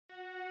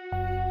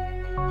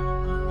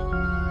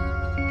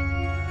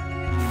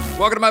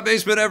Welcome to my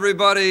basement,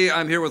 everybody.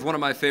 I'm here with one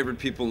of my favorite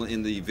people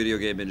in the video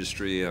game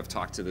industry. I've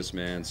talked to this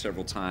man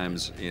several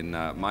times in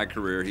my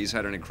career. He's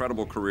had an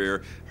incredible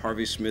career.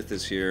 Harvey Smith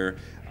is here.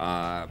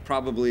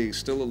 Probably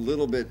still a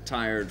little bit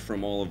tired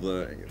from all of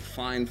the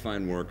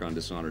fine work on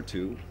Dishonored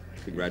 2.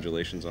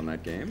 Congratulations on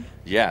that game.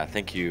 Yeah,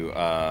 thank you.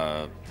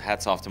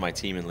 Hats off to my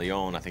team in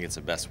Lyon. I think it's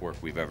the best work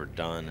we've ever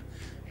done.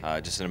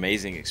 Just an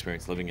amazing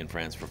experience living in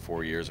France for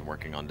 4 years and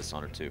working on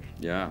Dishonored 2.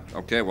 Yeah,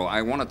 okay, well,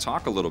 I want to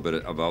talk a little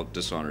bit about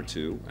Dishonored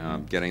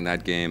 2, getting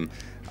that game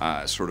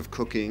sort of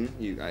cooking.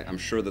 I'm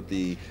sure that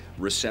the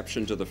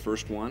reception to the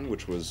first one,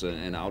 which was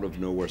an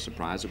out-of-nowhere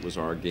surprise, it was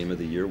our Game of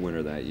the Year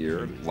winner that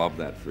year. Love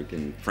that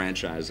freaking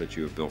franchise that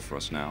you have built for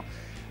us now.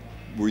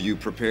 Were you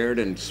prepared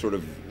and sort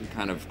of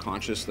kind of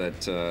conscious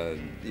that,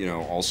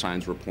 all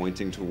signs were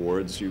pointing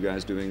towards you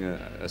guys doing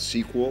a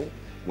sequel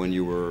when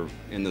you were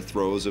in the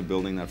throes of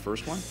building that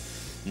first one?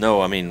 No,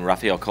 I mean,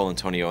 Rafael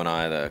Colantonio and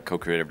I, the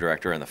co-creative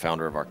director and the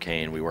founder of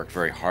Arcane, we worked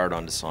very hard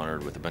on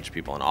Dishonored with a bunch of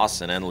people in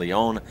Austin and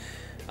Lyon.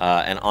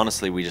 And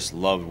honestly, we just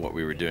loved what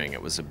we were doing.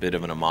 It was a bit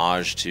of an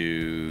homage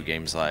to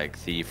games like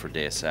Thief or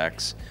Deus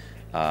Ex,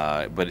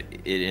 but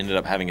it ended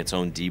up having its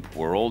own deep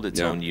world,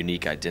 its own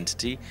unique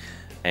identity.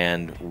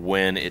 And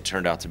when it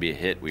turned out to be a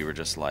hit, we were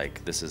just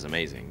like, this is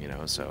amazing,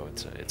 so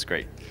it's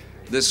great.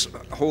 This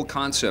whole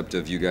concept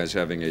of you guys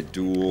having a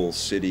dual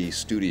city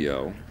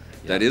studio,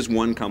 that is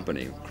one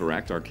company,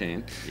 correct,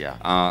 Arcane?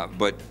 Yeah.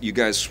 But you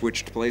guys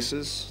switched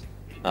places?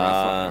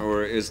 That's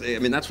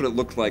what it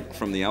looked like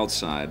from the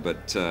outside,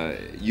 but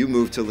you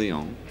moved to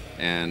Lyon,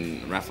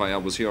 and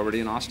Rafael, was he already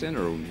in Austin?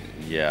 Or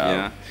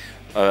Yeah.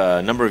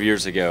 A number of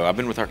years ago, I've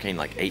been with Arcane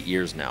like 8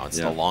 years now. It's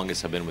the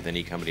longest I've been with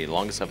any company, the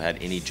longest I've had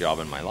any job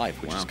in my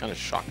life, which is kind of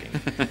shocking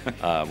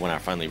when I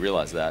finally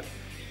realized that.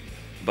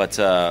 But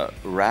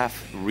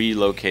Raph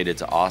relocated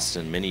to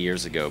Austin many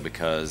years ago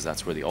because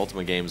that's where the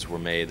Ultima games were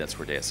made, that's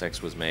where Deus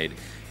Ex was made,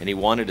 and he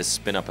wanted to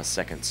spin up a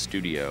second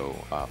studio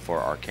for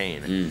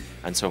Arcane.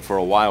 And so for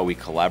a while we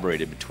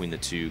collaborated between the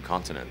two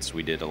continents.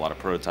 We did a lot of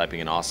prototyping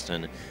in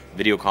Austin,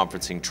 video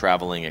conferencing,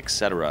 traveling,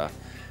 etc.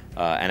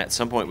 And at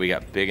some point we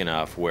got big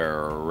enough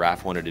where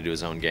Raph wanted to do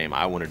his own game,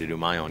 I wanted to do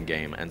my own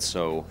game, and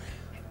so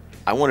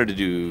I wanted to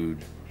do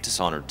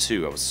Dishonored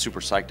 2. I was super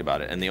psyched about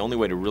it, and the only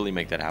way to really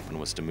make that happen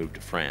was to move to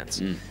France.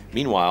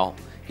 Meanwhile,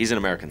 he's an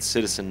American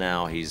citizen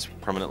now. He's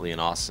permanently in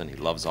Austin. He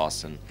loves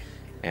Austin,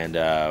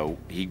 and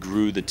he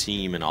grew the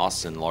team in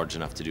Austin large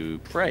enough to do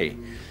Prey.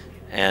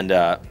 And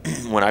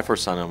when I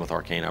first signed on with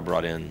Arcane, I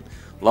brought in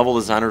level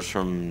designers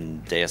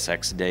from Deus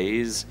Ex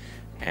days,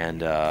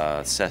 and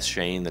Seth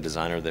Shane, the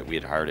designer that we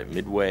had hired at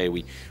Midway.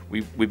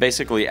 We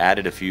basically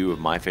added a few of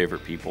my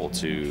favorite people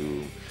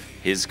to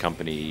his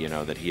company,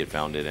 that he had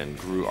founded, and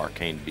grew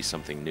Arcane to be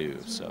something new.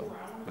 So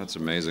that's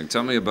amazing.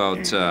 Tell me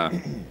about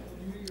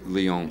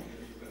Lyon.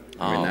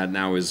 I mean, that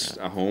now is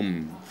a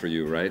home for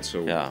you, right?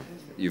 So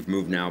you've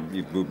moved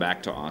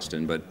back to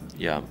Austin, but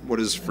what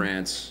does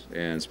France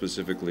and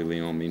specifically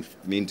Lyon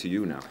mean to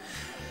you now?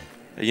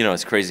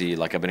 It's crazy.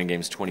 Like, I've been in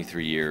games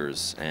 23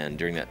 years, and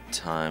during that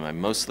time, I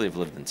mostly have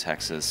lived in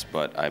Texas,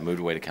 but I moved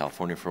away to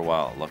California for a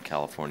while. I love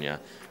California.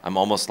 I'm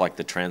almost like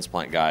the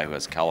transplant guy who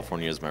has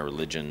California as my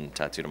religion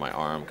tattooed on my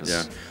arm,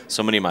 because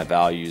so many of my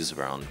values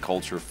around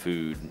culture,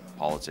 food,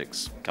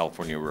 politics,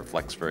 California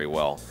reflects very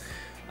well.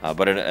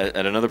 But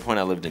at another point,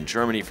 I lived in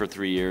Germany for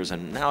 3 years,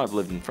 and now I've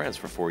lived in France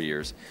for 4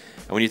 years.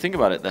 And when you think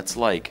about it, that's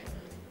like,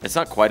 it's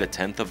not quite a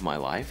 10th of my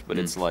life, but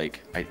it's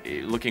like,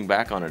 looking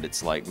back on it,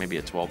 it's like maybe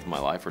a 12th of my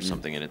life or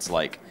something, and it's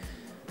like,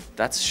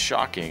 that's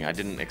shocking. I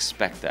didn't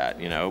expect that,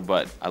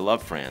 but I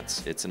love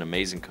France. It's an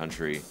amazing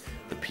country.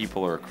 The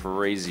people are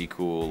crazy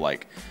cool,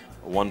 like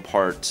one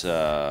part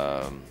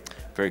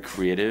very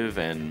creative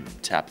and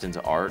tapped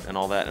into art and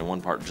all that, and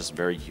one part just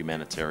very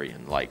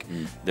humanitarian, like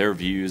their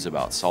views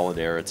about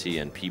solidarity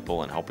and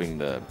people and helping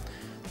the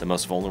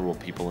most vulnerable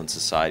people in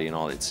society and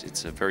all.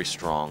 It's a very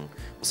strong.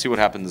 We'll see what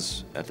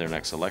happens at their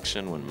next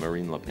election when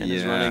Marine Le Pen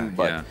is running,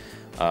 but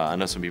I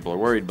know some people are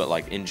worried, but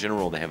like in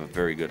general they have a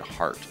very good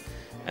heart,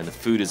 and the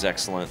food is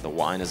excellent, the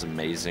wine is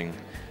amazing,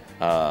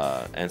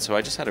 and so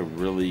I just had a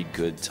really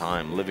good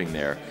time living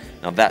there.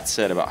 Now that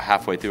said, about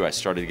halfway through I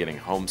started getting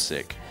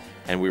homesick,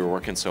 and we were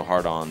working so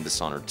hard on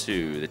Dishonored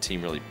 2, the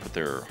team really put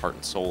their heart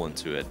and soul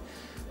into it,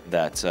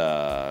 that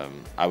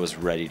I was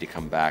ready to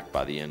come back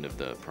by the end of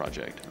the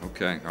project.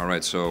 Okay, all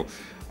right. So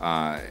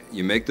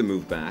you make the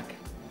move back.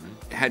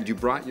 Had you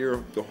brought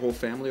the whole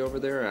family over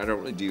there?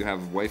 Do you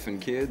have wife and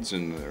kids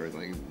and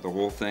like the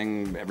whole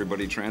thing?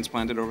 Everybody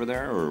transplanted over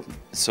there, or?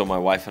 So my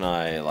wife and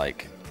I,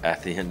 like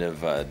at the end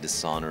of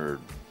Dishonored,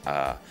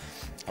 I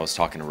was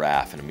talking to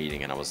Raph in a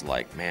meeting, and I was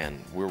like, man,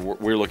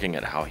 we're looking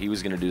at how he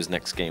was going to do his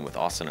next game with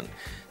Austin, and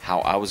how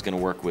I was going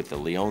to work with the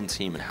Lyon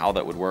team, and how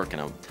that would work,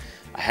 and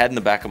I had in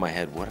the back of my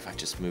head, what if I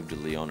just moved to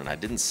Lyon? And I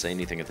didn't say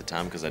anything at the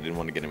time because I didn't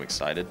want to get him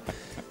excited.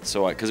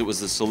 So, because it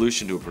was the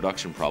solution to a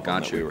production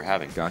problem that we were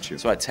having. Got you.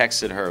 So I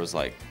texted her. I was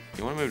like,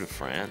 "You want to move to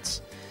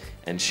France?"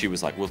 And she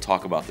was like, we'll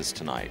talk about this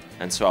tonight.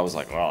 And so I was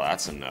like, well,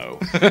 that's a no.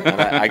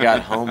 And I got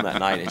home that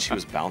night, and she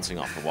was bouncing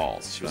off the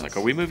walls. She was like,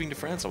 are we moving to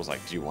France? I was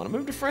like, do you want to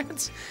move to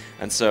France?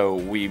 And so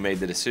we made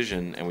the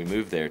decision, and we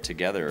moved there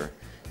together.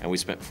 And we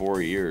spent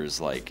 4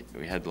 years, like,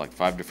 we had like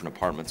 5 different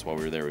apartments while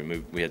we were there.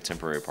 We had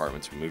temporary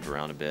apartments. We moved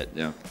around a bit.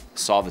 Yeah.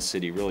 Saw the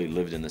city, really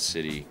lived in the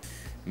city.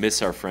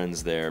 Miss our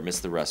friends there, miss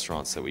the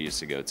restaurants that we used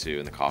to go to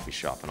and the coffee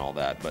shop and all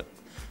that. But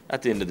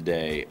at the end of the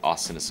day,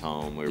 Austin is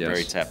home. We were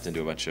very tapped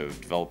into a bunch of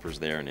developers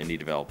there and indie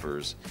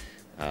developers.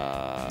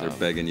 They're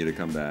begging you to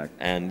come back.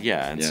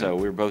 And so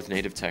we were both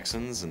native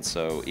Texans. And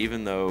so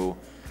even though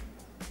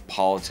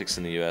politics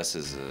in the U.S.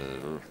 is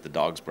the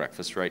dog's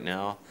breakfast right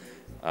now,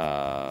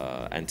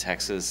 and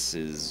Texas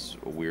is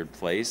a weird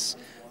place,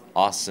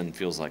 Austin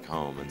feels like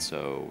home. And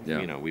so,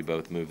 we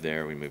both moved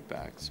there, we moved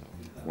back. So.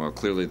 Well,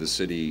 clearly the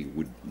city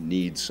would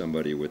need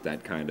somebody with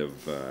that kind of,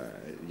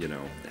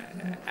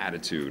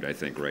 attitude, I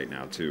think, right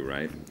now, too,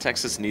 right?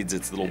 Texas needs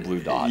its little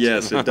blue dot.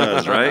 Yes, it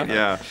does, right?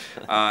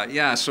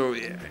 Yeah. So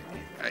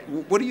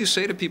what do you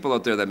say to people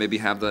out there that maybe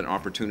have that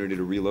opportunity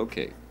to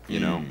relocate,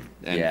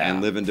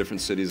 and live in different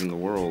cities in the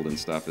world and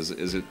stuff?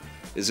 Is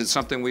it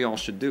something we all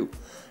should do?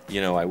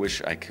 I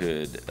wish I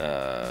could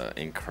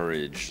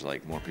encourage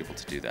like more people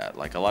to do that.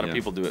 Like a lot of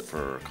people do it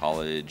for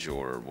college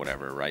or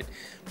whatever, right?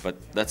 But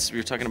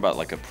you're talking about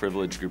like a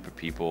privileged group of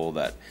people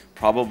that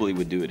probably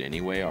would do it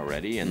anyway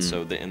already, and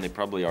so they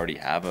probably already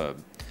have a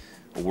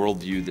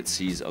worldview that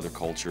sees other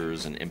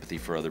cultures and empathy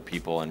for other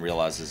people and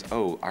realizes,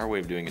 oh, our way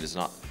of doing it is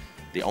not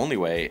the only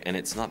way, and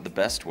it's not the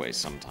best way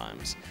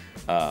sometimes.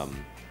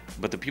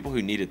 But the people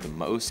who need it the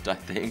most, I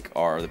think,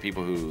 are the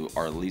people who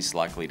are least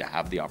likely to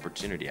have the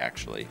opportunity,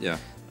 actually. Yeah.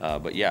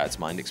 But yeah, it's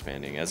mind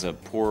expanding. As a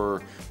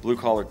poor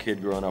blue-collar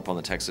kid growing up on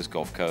the Texas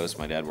Gulf Coast,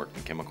 my dad worked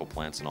in chemical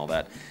plants and all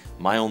that.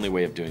 My only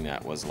way of doing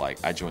that was like,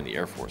 I joined the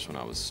Air Force when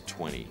I was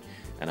 20,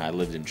 and I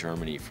lived in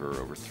Germany for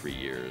over 3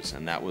 years,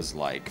 and that was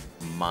like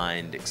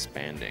mind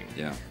expanding.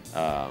 Yeah.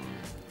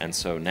 And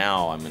so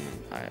now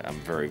I'm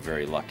very,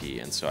 very lucky,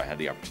 and so I had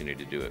the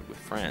opportunity to do it with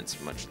France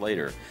much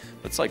later.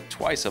 But it's like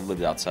twice I've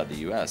lived outside the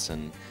U.S.,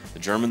 and the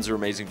Germans are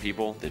amazing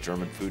people. The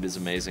German food is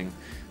amazing,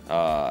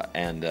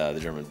 and the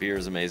German beer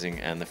is amazing,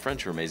 and the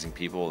French are amazing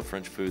people. The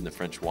French food and the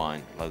French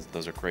wine,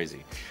 those are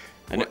crazy.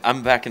 And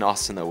I'm back in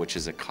Austin though, which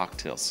is a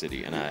cocktail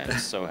city, and I am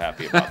so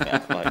happy about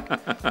that.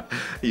 Like,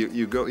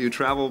 you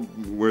travel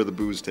where the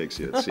booze takes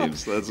you. It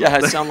seems. I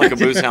sound like a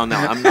booze hound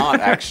now. I'm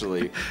not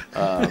actually,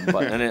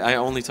 I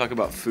only talk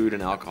about food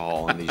and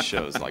alcohol in these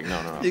shows. Like,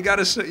 no. You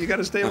gotta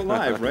stay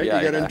alive, right? You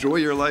gotta enjoy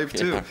your life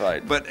too. Yeah,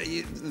 right. But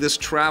this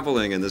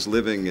traveling and this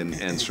living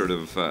and sort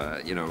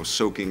of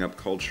soaking up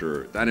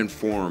culture, that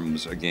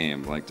informs a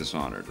game like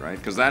Dishonored, right?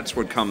 Because that's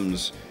what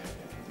comes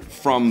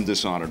from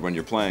Dishonored when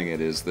you're playing it,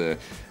 is the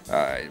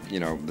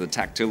the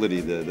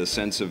tactility, the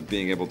sense of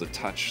being able to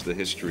touch the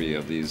history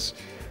of these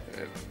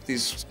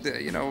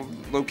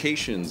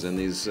locations and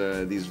these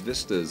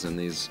vistas and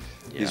these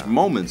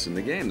moments in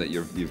the game that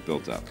you've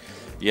built up.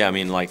 Yeah, I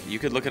mean, like, you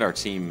could look at our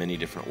team many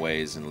different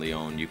ways in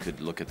Lyon. You could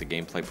look at the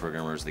gameplay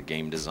programmers, the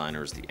game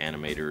designers, the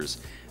animators,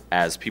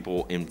 as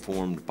people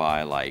informed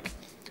by, like,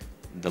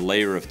 the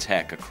layer of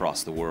tech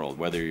across the world.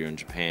 Whether you're in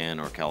Japan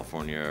or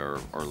California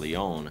or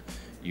Lyon,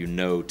 you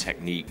know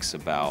techniques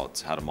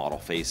about how to model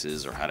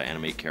faces or how to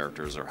animate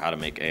characters or how to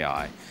make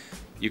AI.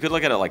 You could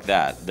look at it like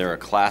that. They're a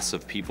class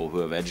of people who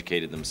have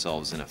educated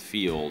themselves in a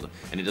field,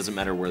 and it doesn't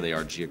matter where they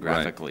are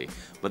geographically. Right.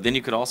 But then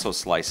you could also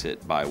slice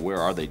it by where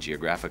are they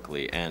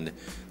geographically. And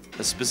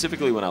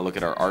specifically when I look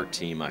at our art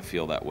team, I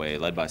feel that way,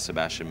 led by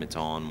Sebastian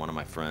Mitton, one of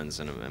my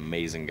friends, and an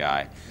amazing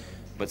guy.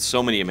 But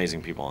so many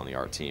amazing people on the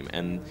art team.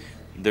 And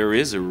there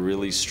is a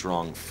really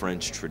strong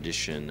French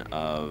tradition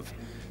of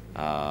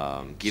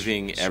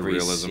giving every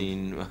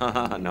scene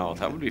no,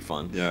 that would be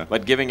fun. Yeah.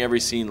 But giving every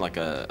scene like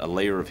a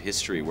layer of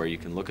history where you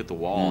can look at the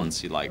wall and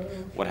see like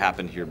what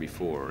happened here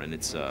before, and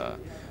it's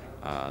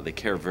they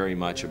care very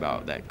much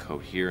about that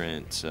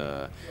coherent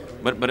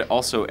but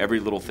also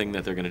every little thing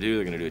that they're going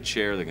to do a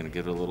chair, they're going to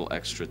give it a little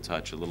extra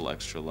touch, a little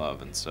extra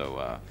love. And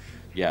so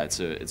it's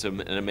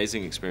an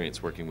amazing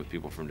experience working with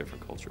people from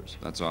different cultures.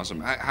 That's awesome.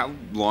 How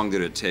long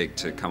did it take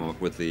to come up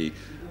with the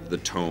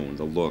tone,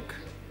 the look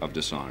of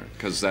Dishonored?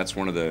 Because that's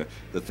one of the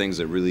things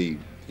that really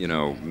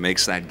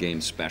makes that game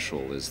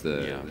special, is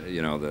the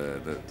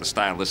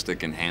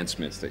stylistic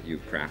enhancements that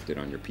you've crafted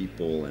on your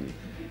people and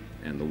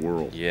the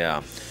world.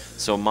 Yeah.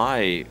 So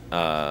my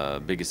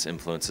biggest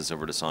influences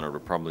over Dishonored were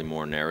probably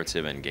more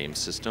narrative and game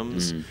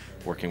systems.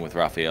 Working with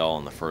Raphael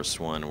on the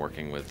first one,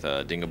 working with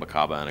Dingo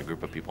Bakaba and a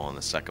group of people on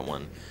the second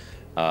one.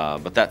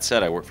 But that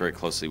said, I worked very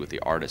closely with the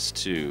artists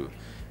too.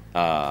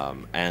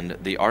 And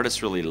the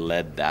artists really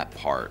led that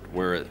part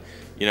where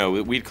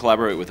we'd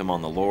collaborate with them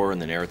on the lore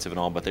and the narrative and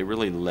all, but they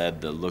really led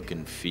the look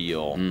and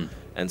feel.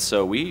 And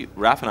so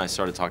Raph and I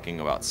started talking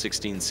about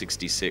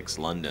 1666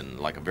 London,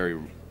 like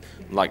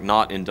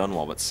not in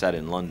Dunwall, but set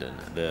in London.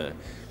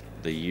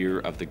 the year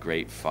of the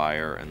Great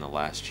Fire and the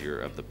last year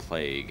of the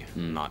Plague,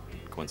 not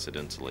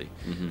coincidentally.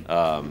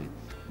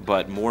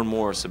 But more and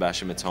more,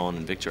 Sebastian Mitton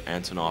and Victor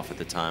Antonov at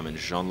the time, and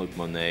Jean-Luc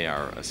Monet,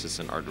 our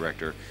assistant art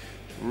director,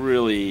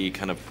 really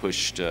kind of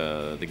pushed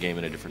the game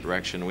in a different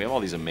direction. We have all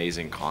these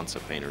amazing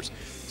concept painters.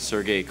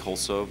 Sergei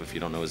Kolsov, if you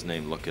don't know his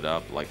name, look it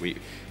up. Like we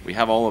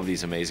have all of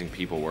these amazing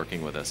people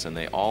working with us, and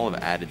they all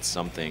have added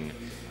something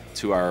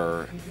to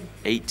our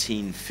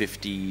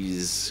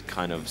 1850s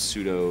kind of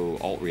pseudo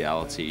alt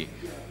reality.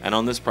 And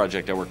on this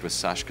project, I worked with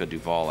Sashka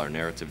Duval, our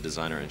narrative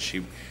designer, and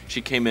she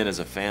came in as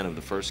a fan of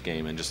the first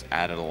game and just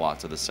added a lot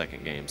to the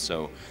second game.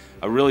 So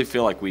I really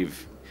feel like we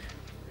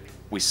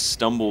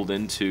stumbled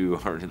into,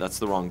 or that's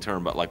the wrong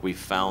term, but like we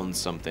found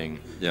something.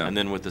 Yeah. And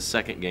then with the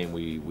second game,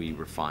 we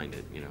refined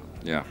it.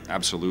 Yeah,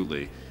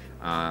 absolutely.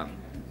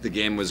 The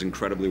game was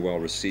incredibly well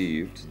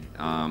received.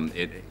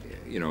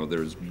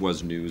 There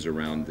was news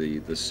around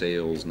the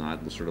sales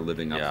not sort of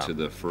living up to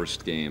the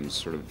first game's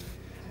sort of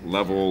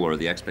level or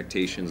the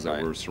expectations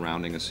that were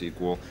surrounding a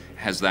sequel.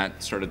 Has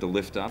that started to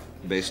lift up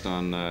based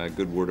on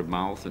good word of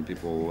mouth and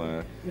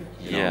people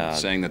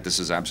saying that this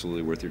is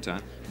absolutely worth your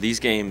time?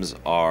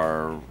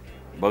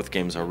 Both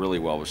games are really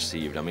well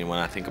received. I mean, when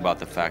I think about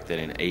the fact that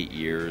in 8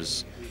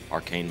 years,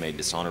 Arcane made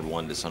Dishonored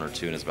 1, Dishonored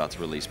 2, and is about to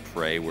release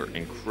Prey, we're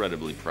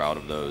incredibly proud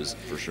of those.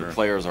 For sure. The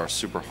players are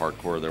super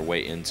hardcore, they're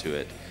way into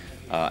it.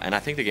 And I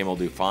think the game will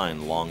do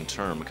fine long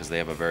term because they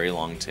have a very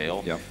long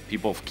tail. Yep.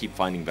 People keep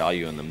finding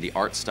value in them. The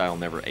art style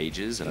never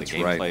ages, and That's the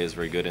gameplay right. is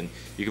very good. And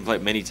you can play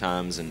it many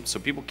times, and so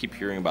people keep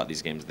hearing about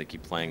these games. And they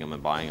keep playing them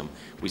and buying them.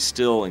 We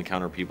still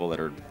encounter people that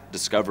are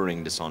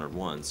discovering Dishonored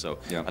 1. So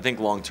Yep. I think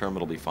long term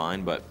it'll be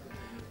fine. But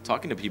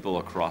talking to people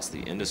across the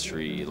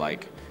industry,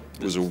 like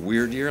It was a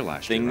weird year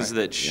last year. things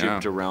right? that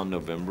shipped around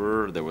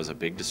November, there was a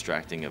big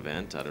distracting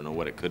event. I don't know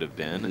what it could have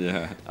been.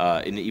 Yeah.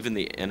 And even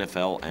the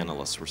NFL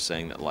analysts were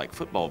saying that like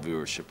football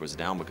viewership was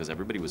down because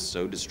everybody was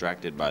so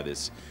distracted by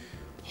this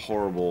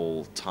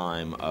horrible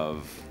time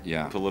of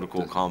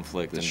political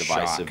conflict and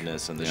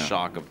divisiveness and the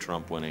shock of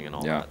Trump winning and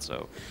all that.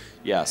 So,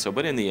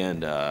 but in the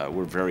end,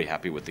 we're very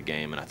happy with the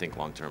game, and I think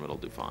long term it'll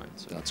do fine.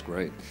 So. That's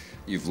great.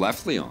 You've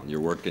left Lyon.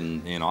 You're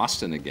working in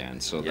Austin again.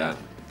 So that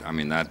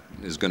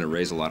is going to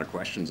raise a lot of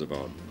questions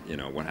about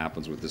what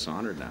happens with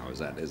Dishonored now. Is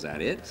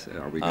that it?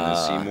 Are we going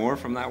to see more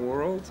from that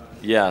world?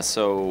 Yeah.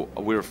 So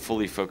we're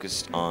fully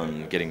focused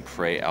on getting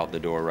Prey out the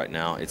door right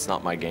now. It's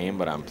not my game,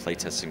 but I'm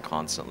playtesting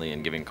constantly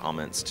and giving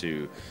comments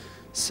to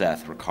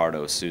Seth,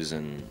 Ricardo,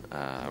 Susan,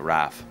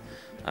 Raph.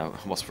 I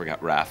almost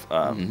forgot Raph.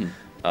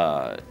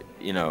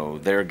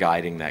 They're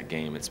guiding that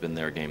game. It's been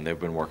their game. They've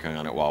been working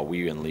on it while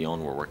we and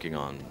Lyon were working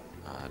on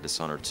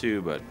Dishonored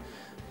 2, but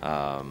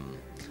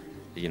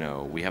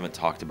we haven't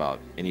talked about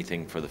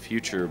anything for the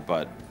future.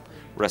 But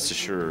rest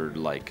assured,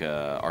 like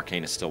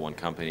Arcane is still one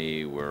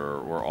company.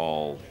 We're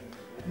all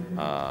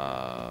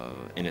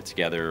in it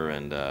together,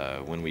 and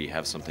when we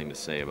have something to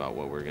say about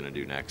what we're going to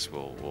do next,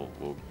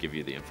 we'll give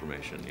you the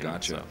information.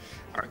 Gotcha.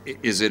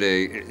 Is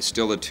it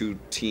still a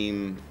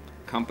 2-team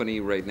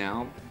company right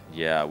now?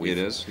 Yeah, it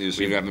is.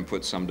 So you haven't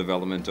put some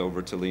development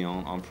over to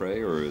Lyon on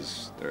Prey, or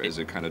is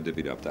it kind of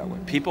divvied up that way?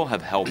 People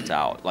have helped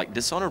out. Like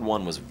Dishonored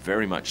 1 was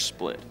very much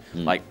split.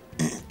 Like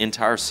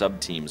entire sub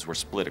teams were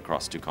split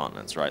across 2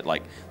 continents, right?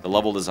 Like the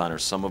level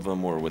designers, some of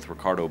them were with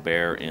Ricardo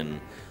Baer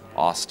in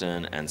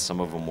Austin, and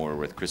some of them were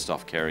with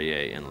Christophe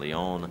Carrier in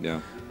Lyon.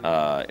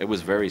 Yeah. It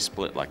was very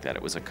split like that.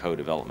 It was a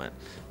co-development.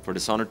 For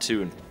Dishonored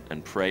 2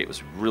 and Prey, it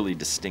was really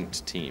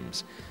distinct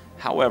teams.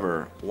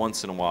 However,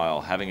 once in a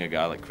while, having a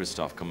guy like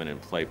Christophe come in and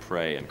play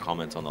Prey and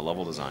comment on the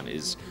level design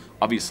is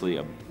obviously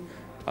a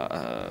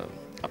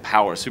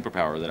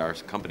superpower that our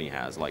company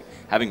has. Like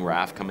having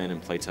Raph come in and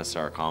play test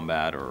our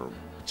combat or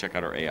check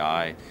out our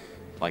AI,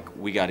 like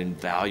we got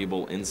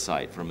invaluable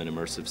insight from an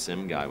immersive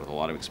sim guy with a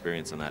lot of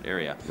experience in that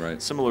area. Right.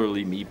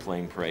 Similarly, me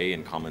playing Prey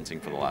and commenting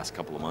for the last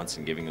couple of months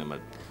and giving them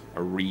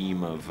a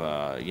ream of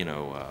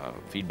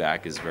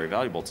feedback is very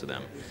valuable to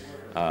them.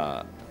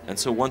 And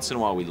so once in a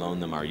while we loan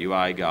them our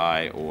UI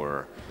guy,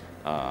 or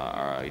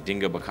our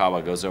Dingo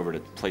Bakawa goes over to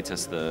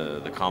playtest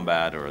the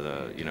combat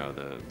or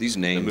these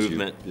names the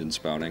movement. you've been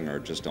spouting are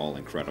just all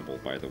incredible,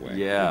 by the way.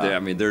 Yeah.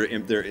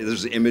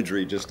 There's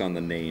imagery just on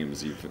the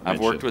names you've mentioned.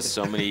 I've worked with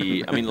so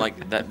many. I mean,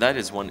 like that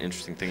is one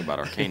interesting thing about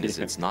Arcane is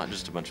it's not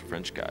just a bunch of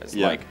French guys.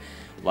 Yeah.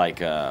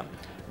 Like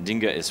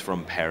Dinga is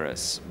from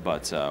Paris,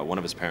 but one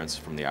of his parents is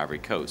from the Ivory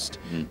Coast.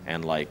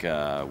 And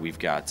we've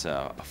got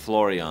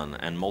Florian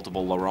and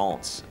multiple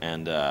Laurents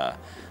and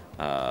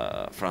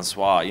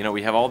Francois.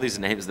 We have all these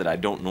names that I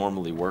don't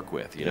normally work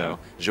with,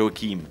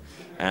 Joachim.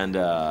 And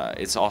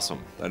it's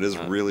awesome. That is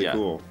really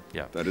cool.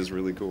 Yeah. That is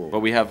really cool.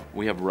 But we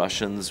have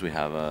Russians, we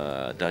have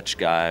a Dutch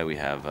guy, we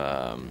had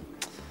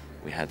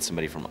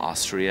somebody from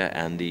Austria,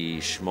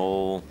 Andy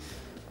Schmoll.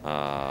 We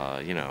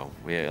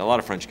had a lot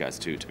of French guys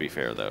too, to be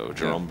fair, though.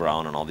 Jerome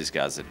Brown and all these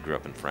guys that grew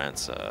up in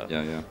France.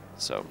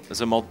 So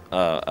it's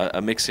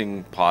a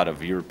mixing pot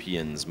of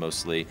Europeans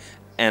mostly,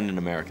 and an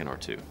American or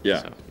two.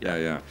 Yeah,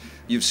 So,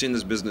 You've seen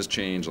this business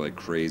change like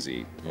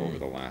crazy over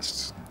the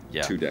last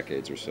 2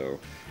 decades or so.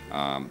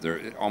 There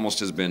it almost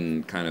has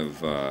been kind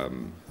of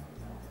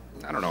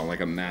I don't know, like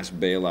a mass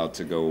bailout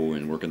to go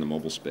and work in the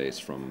mobile space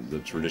from the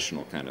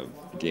traditional kind of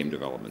game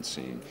development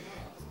scene.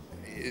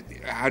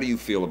 How do you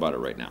feel about it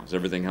right now? Is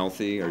everything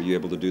healthy? Are you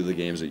able to do the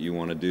games that you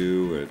want to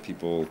do? Are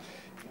people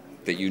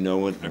that you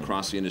know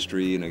across the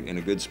industry in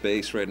a good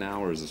space right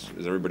now, or is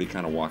everybody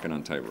kind of walking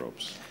on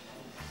tightropes?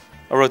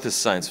 I wrote this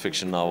science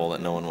fiction novel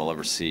that no one will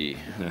ever see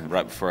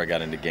right before I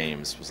got into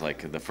games. It was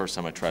like the first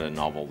time I tried a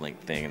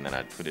novel-length thing, and then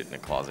I'd put it in a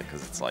closet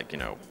because it's like,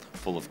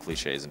 full of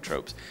cliches and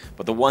tropes.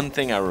 But the one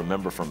thing I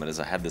remember from it is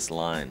I had this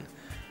line,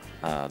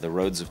 the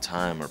roads of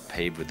time are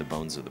paved with the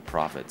bones of the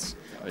prophets.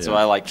 Yeah.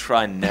 So I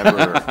try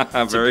never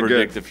to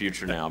predict the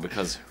future now,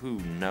 because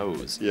who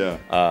knows? Yeah.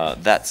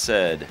 That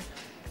said,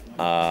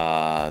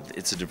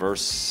 it's a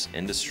diverse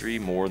industry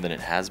more than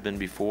it has been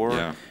before.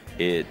 Yeah.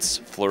 It's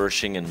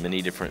flourishing in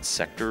many different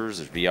sectors.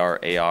 There's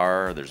VR,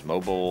 AR, there's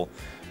mobile,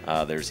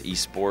 there's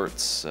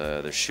esports,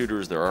 there's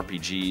shooters, there are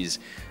RPGs.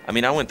 I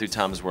mean, I went through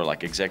times where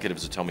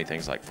executives would tell me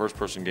things like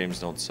first-person games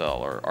don't sell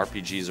or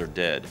RPGs are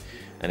dead.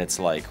 And it's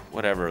like,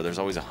 whatever, there's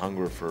always a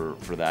hunger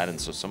for that, and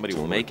so somebody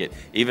will make it.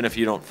 Even if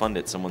you don't fund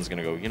it, someone's going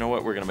to go, you know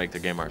what, we're going to make the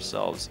game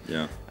ourselves.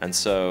 Yeah. And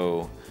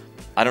so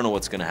I don't know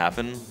what's going to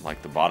happen.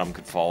 The bottom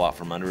could fall out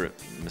from under it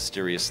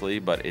mysteriously,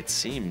 but it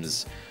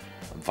seems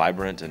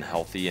vibrant and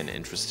healthy and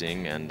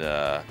interesting, and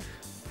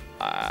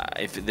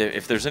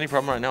if there's any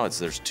problem right now,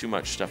 there's too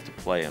much stuff to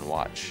play and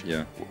watch.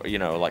 Yeah.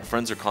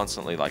 Friends are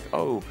constantly like,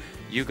 oh,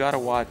 you got to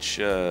watch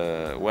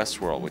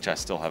Westworld, which I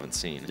still haven't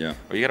seen. Yeah.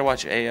 Or you got to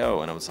watch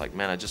AO, and I was like,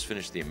 man, I just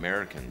finished The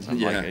Americans.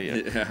 I'm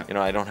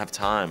I don't have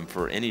time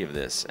for any of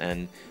this,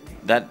 and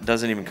that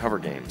doesn't even cover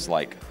games.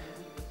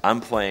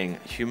 I'm playing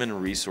Human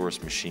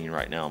Resource Machine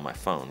right now on my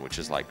phone, which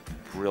is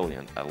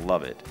brilliant. I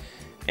love it.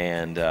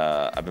 And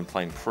I've been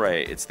playing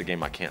Prey. It's the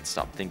game I can't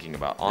stop thinking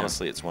about.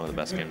 Honestly, It's one of the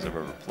best games I've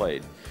ever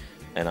played.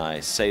 And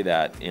I say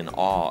that in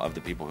awe of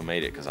the people who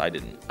made it, because I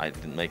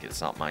didn't make it.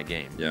 It's not my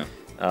game. Yeah.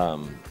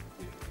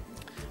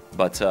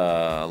 But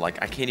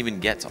I can't even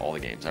get to all the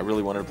games. I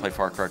really wanted to play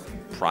Far Cry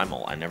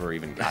Primal. I never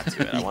even got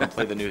to it. I want to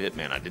play the new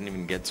Hitman. I didn't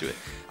even get to it.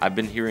 I've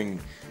been hearing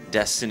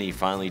Destiny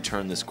finally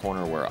turn this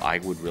corner where I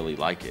would really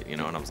like it,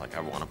 and I was like, I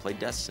want to play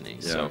Destiny.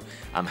 Yeah. So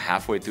I'm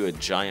halfway through a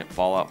giant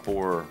Fallout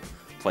 4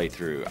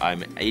 playthrough.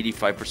 I'm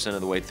 85%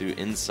 of the way through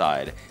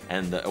Inside,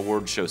 and the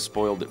award show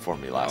spoiled it for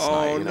me last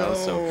night. No.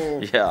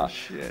 So yeah.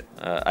 Shit.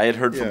 I had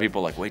heard from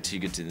people wait till you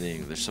get to the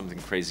ending. There's something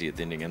crazy at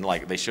the ending, and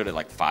they showed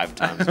it 5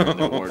 times during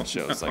the award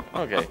show. It's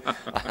okay,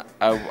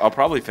 I'll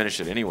probably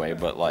finish it anyway.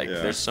 But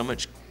there's so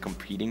much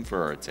competing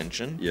for our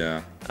attention.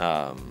 Yeah.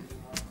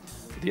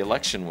 The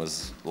election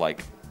was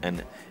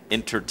an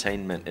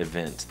entertainment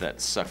event that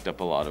sucked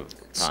up a lot of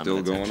time.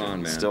 Still going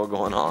on, man. Still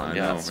going on. I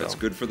know. So. It's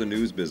good for the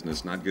news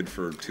business, not good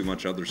for too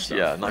much other stuff.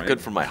 Yeah, not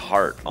good for my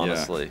heart,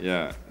 honestly.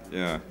 Yeah.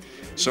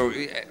 So,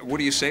 what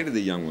do you say to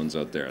the young ones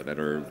out there that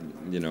are,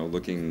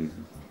 looking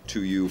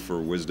to you for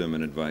wisdom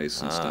and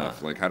advice and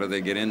stuff? How do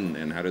they get in,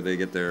 and how do they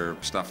get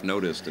their stuff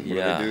noticed, and what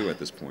do they do at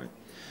this point?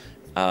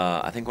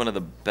 I think one of the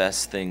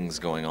best things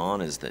going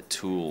on is that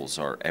tools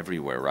are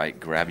everywhere, right?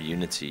 Grab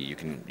Unity.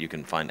 You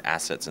can find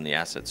assets in the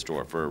asset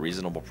store for a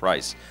reasonable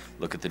price.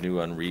 Look at the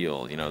new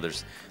Unreal.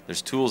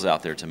 There's tools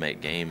out there to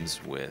make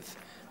games with.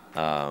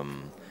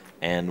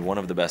 And one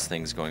of the best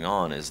things going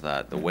on is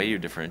that the way you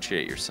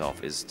differentiate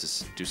yourself is to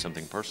do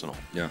something personal.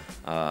 Yeah.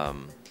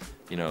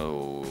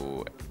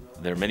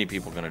 There are many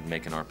people going to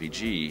make an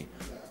RPG,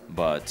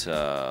 but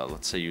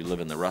let's say you live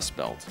in the Rust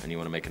Belt and you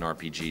want to make an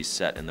RPG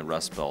set in the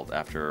Rust Belt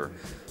after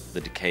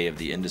the decay of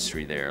the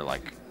industry there.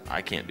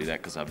 I can't do that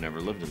because I've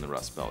never lived in the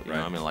Rust Belt. You know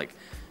what I mean?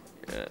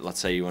 Let's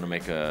say you want to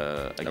make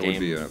a game. That would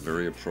be a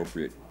very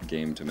appropriate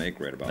game to make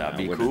right about now.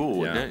 That'd be cool,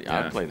 wouldn't it?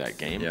 Yeah. I'd play that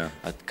game. Yeah.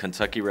 A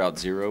Kentucky Route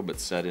Zero, but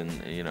set in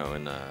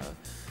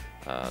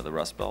the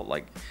Rust Belt.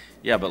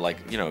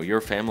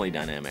 Your family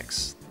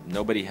dynamics.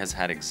 Nobody has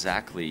had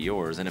exactly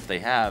yours, and if they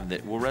have,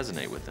 that will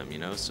resonate with them.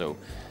 So.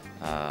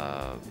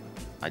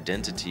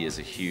 Identity is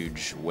a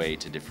huge way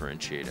to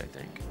differentiate, I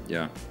think.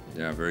 Yeah,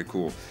 very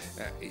cool.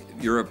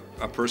 You're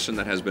a person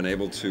that has been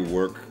able to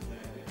work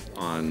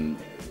on,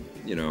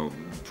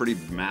 pretty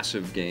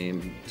massive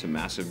game to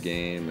massive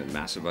game and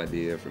massive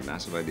idea from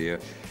massive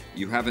idea.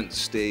 You haven't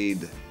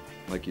stayed,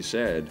 like you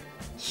said,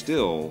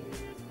 still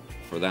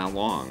for that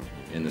long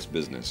in this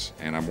business,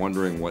 and I'm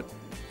wondering what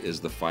is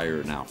the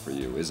fire now for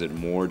you? Is it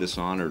more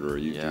Dishonored, or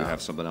do you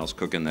have something else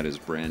cooking that is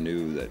brand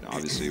new that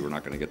obviously we're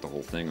not going to get the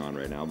whole thing on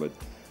right now, but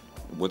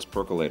what's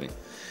percolating?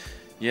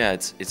 Yeah,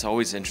 it's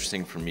always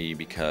interesting for me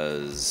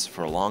because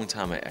for a long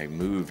time I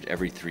moved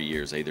every 3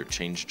 years. I either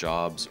changed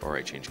jobs, or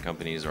I changed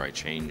companies, or I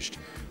changed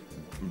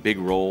big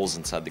roles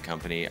inside the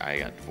company. I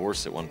got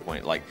divorced at one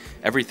point.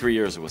 Every 3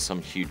 years it was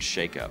some huge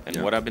shakeup.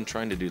 And what I've been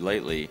trying to do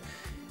lately,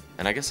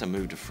 and I guess I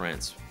moved to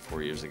France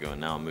 4 years ago, and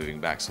now I'm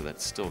moving back, so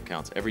that still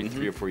counts. Every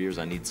 3 or 4 years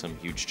I need some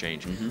huge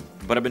change.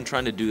 But I've been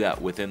trying to do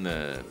that within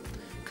the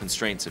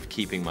constraints of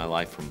keeping my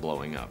life from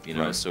blowing up,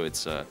 Right. So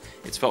it's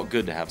felt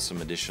good to have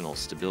some additional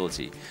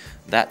stability.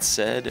 That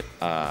said,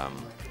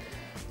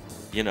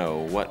 you know,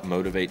 what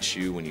motivates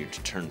you when you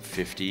turn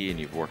 50 and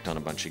you've worked on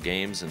a bunch of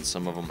games, and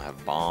some of them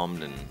have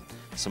bombed and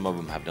some of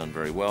them have done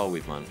very well.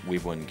 We've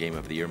won Game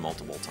of the Year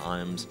multiple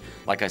times.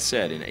 Like I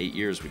said, in 8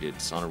 years we did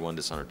Dishonored 1,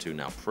 Dishonored 2,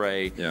 now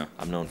Prey. Yeah.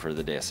 I'm known for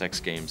the Deus Ex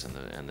games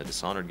and the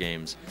Dishonored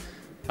games.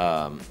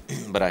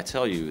 But I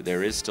tell you,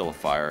 there is still a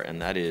fire, and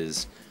that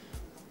is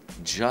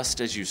just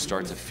as you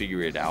start to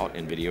figure it out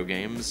in video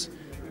games,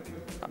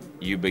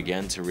 you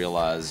begin to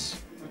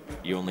realize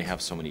you only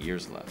have so many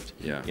years left.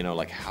 Yeah. You know,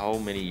 like, how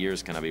many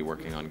years can I be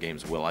working on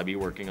games? Will I be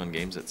working on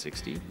games at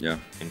 60? Yeah.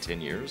 In 10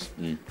 years?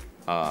 Mm.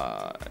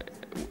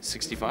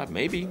 65,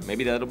 maybe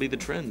that'll be the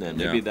trend then.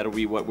 Maybe Yeah. that'll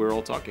be what we're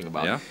all talking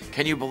about. Yeah.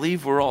 Can you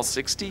believe we're all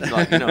 60?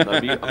 Like, you know,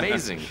 that'd be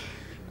amazing.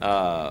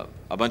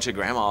 A bunch of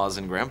grandmas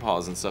and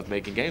grandpas and stuff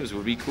making games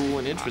would be cool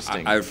and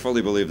interesting. I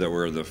fully believe that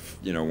we're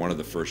one of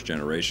the first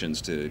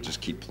generations to just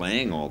keep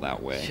playing all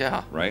that way.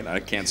 Yeah. Right? I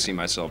can't see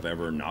myself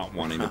ever not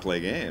wanting to play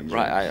games.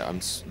 Right,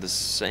 I'm the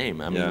same.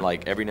 I mean, Yeah.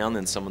 like, every now and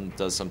then someone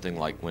does something,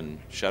 like when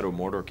Shadow of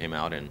Mordor came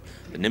out and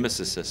the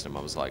Nemesis system,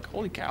 I was like,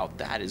 holy cow,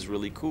 that is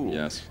really cool.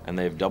 Yes. And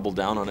they've doubled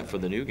down on it for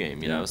the new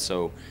game, you know?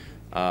 So,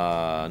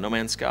 No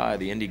Man's Sky,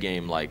 the indie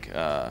game,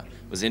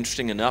 was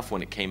interesting enough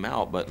when it came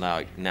out, but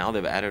now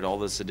they've added all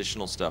this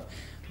additional stuff.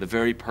 The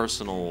very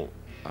personal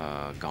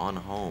Gone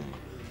Home.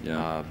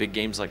 Yeah. Big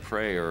games like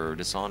Prey or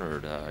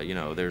Dishonored, you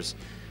know, there's...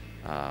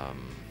 I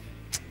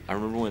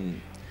remember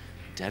when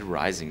Dead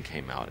Rising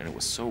came out, and it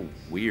was so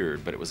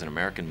weird, but it was an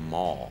American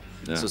mall.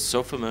 Yeah.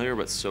 So familiar,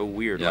 but so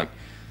weird. Yeah. Like,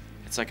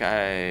 it's like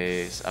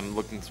I'm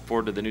looking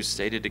forward to the new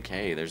State of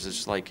Decay. There's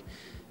just like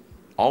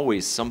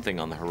always something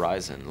on the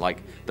horizon.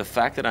 Like, the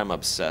fact that I'm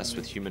obsessed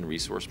with Human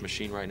Resource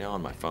Machine right now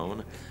on my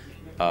phone,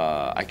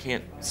 I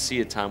can't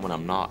see a time when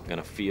I'm not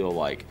gonna feel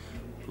like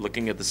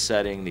looking at the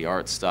setting, the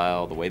art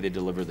style, the way they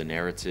deliver the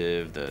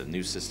narrative, the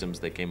new systems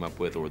they came up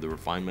with, or the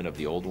refinement of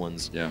the old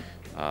ones. Yeah.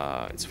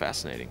 It's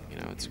fascinating, you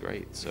know, it's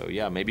great. So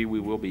yeah, maybe we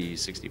will be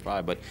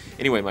 65. But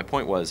anyway, my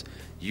point was,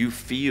 you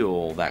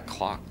feel that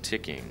clock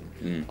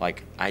ticking.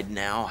 Like, I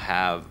now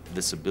have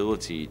this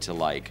ability to,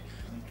 like,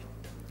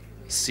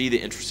 see the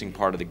interesting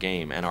part of the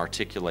game and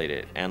articulate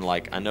it. And,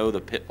 like, I know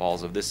the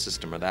pitfalls of this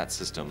system or that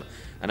system.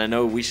 And I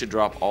know we should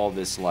drop all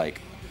this,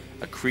 like,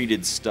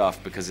 accreted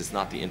stuff because it's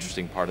not the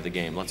interesting part of the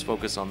game. Let's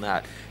focus on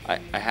that. I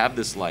have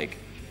this, like,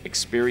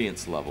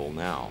 experience level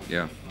now.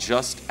 Yeah.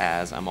 Just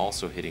as I'm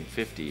also hitting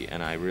 50,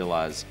 and I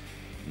realize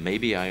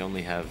maybe I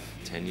only have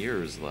 10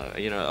 years left.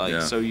 You know, like, Yeah.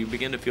 so you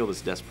begin to feel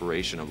this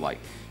desperation of, like,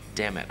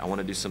 damn it, I want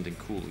to do something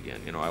cool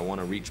again. You know, I want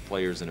to reach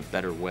players in a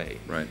better way.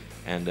 Right.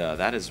 And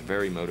that is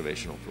very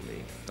motivational for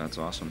me. That's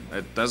awesome.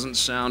 It doesn't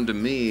sound to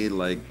me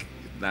like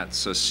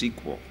that's a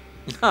sequel.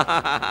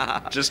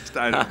 just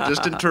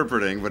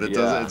interpreting, but it Yeah.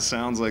 does. It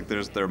sounds like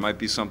there might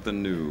be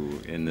something new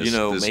in this, You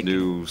know, this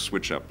new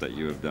switch up that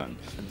you have done.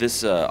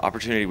 This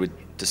opportunity with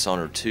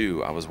Dishonored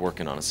 2, I was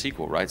working on a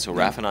sequel, right? So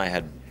Raph and I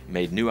had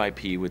made new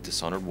IP with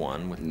Dishonored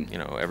 1 with, you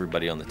know,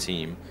 everybody on the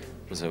team.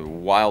 It was a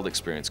wild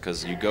experience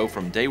because you go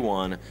from day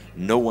one,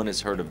 no one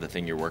has heard of the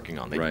thing you're working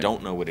on. They Right.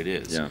 don't know what it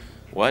is. Yeah.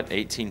 What,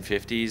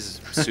 1850s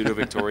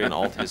pseudo-Victorian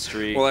alt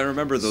history? Well, I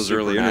remember those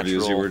early interviews. You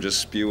supernatural. were just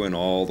spewing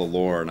all the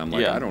lore, and I'm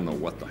like, Yeah. I don't know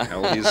what the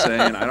hell he's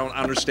saying. I don't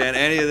understand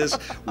any of this.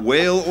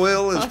 Whale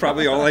oil is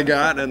probably all I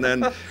got, and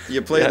then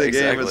you play Yeah, the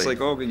game. exactly. It's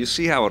like, oh, you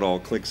see how it all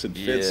clicks and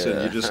fits, Yeah.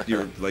 and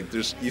you're like,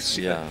 you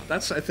see. Yeah.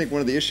 That's, I think,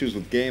 one of the issues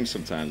with games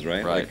sometimes,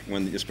 right? Right.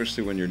 Like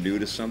especially when you're new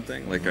to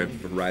something, like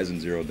Horizon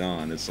Zero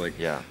Dawn. It's like,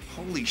 Yeah.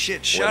 holy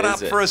shit, shut What up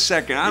is it? for a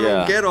second. I Yeah.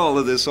 don't get all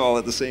of this all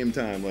at the same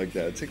time like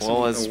that. It takes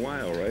Well, a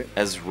while, right?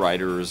 As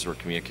writers or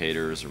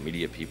communicators or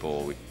media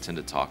people, we tend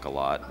to talk a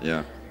lot.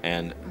 Yeah.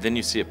 And then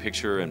you see a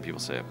picture, and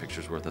people say a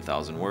picture's worth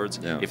 1,000 words.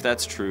 Yeah. If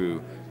that's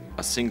true,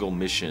 a single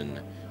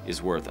mission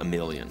is worth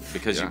 1,000,000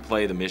 because you Yeah.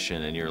 play the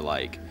mission and you're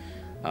like,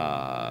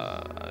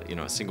 you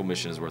know, a single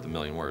mission is worth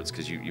 1,000,000 words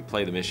because you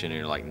play the mission and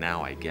you're like,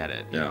 now I get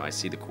it. You Yeah. know, I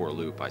see the core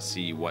loop. I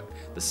see what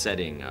the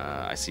setting.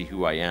 I see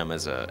who I am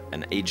as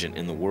an agent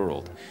in the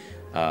world.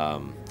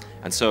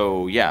 And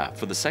so, yeah,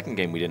 for the second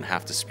game, we didn't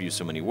have to spew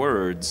so many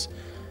words.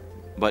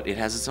 But it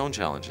has its own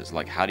challenges.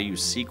 Like, how do you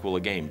sequel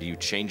a game? Do you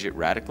change it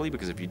radically?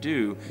 Because if you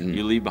do,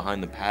 you leave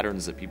behind the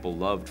patterns that people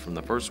loved from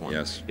the first one.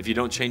 Yes. If you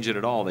don't change it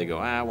at all, they go,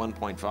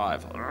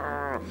 1.5.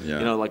 Yeah.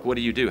 You know, like, what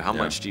do you do? How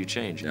much do you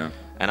change? Yeah.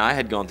 And I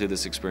had gone through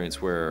this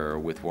experience where,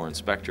 with Warren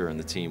Spector and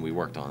the team, we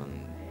worked on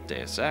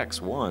Deus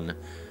Ex 1,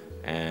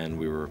 and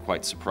we were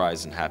quite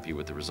surprised and happy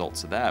with the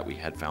results of that. We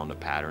had found a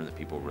pattern that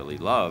people really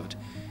loved.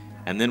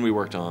 And then we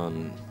worked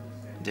on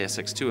Deus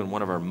Ex 2, and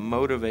one of our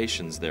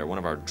motivations there, one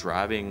of our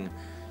driving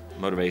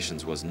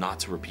motivations was not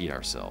to repeat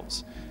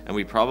ourselves. And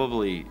we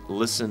probably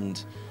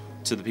listened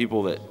to the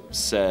people that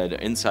said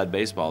inside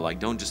baseball, like,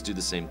 don't just do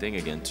the same thing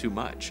again too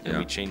much. And Yeah.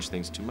 we changed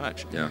things too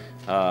much. Yeah.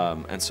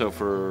 And so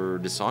for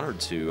Dishonored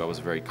 2, I was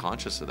very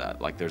conscious of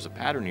that. Like, there's a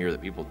pattern here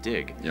that people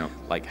dig. Yeah.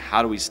 Like,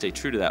 how do we stay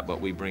true to that,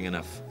 but we bring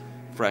enough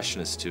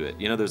freshness to it?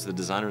 You know, there's the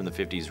designer in the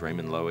 50s,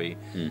 Raymond Loewy,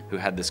 who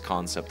had this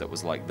concept that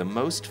was like, the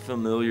most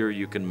familiar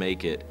you can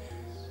make it,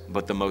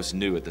 but the most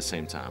new at the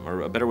same time.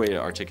 Or a better way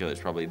to articulate it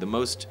is probably the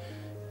most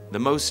the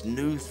most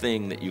new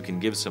thing that you can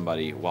give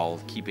somebody while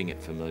keeping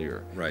it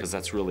familiar. Right. Because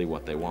that's really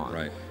what they want.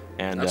 Right.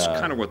 And that's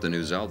kind of what the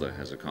new Zelda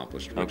has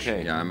accomplished. Which,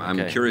 okay. Yeah,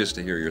 I'm curious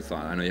to hear your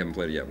thought. I know you haven't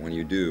played it yet. When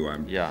you do,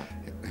 I'm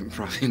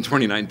probably in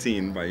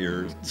 2019 by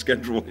your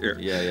schedule here.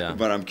 Yeah.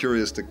 But I'm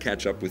curious to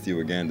catch up with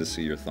you again to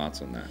see your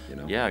thoughts on that. You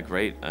know. Yeah,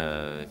 great.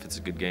 If it's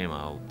a good game,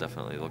 I'll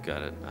definitely look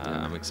at it.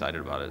 I'm excited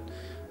about it.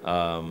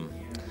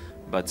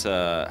 But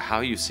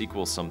how you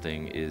sequel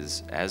something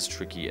is as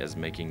tricky as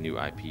making new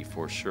IP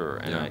for sure.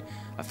 And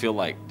I feel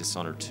like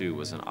Dishonored 2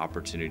 was an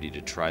opportunity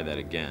to try that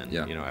again,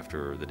 you know,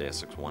 after the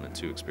Deus Ex 1 and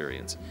 2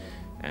 experience.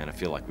 And I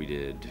feel like we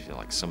did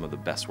some of the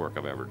best work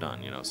I've ever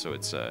done, you know. So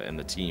it's, and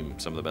the team,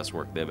 some of the best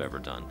work they've ever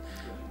done.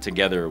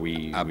 Together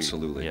we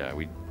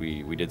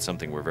did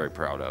something we're very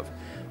proud of.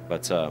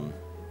 But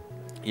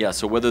yeah,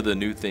 so whether the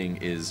new thing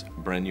is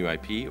brand new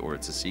IP or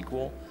it's a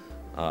sequel,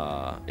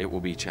 it will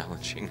be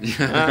challenging.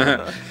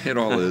 It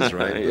all is,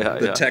 right?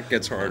 The tech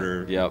gets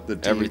harder.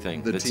 Yep,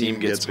 everything. The team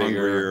gets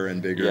hungrier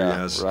and bigger.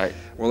 Yes. Right.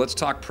 Well, let's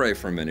talk Prey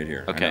for a minute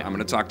here. Okay. I'm going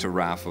to talk to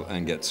Raph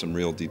and get some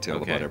real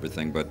detail about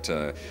everything, but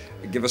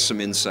give us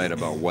some insight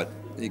about what,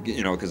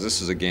 you know, because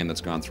this is a game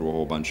that's gone through a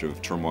whole bunch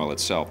of turmoil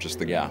itself. Just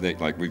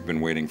like we've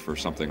been waiting for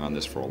something on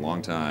this for a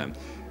long time,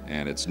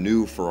 and it's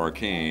new for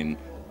Arcane.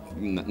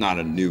 Not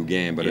a new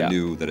game, but a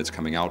new that it's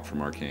coming out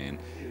from Arcane.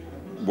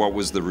 What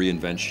was the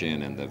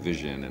reinvention and the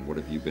vision, and what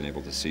have you been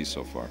able to see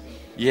so far?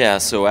 Yeah,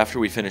 so after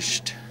we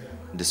finished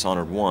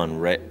Dishonored 1,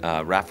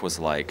 Raph was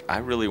like, I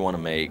really want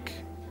to make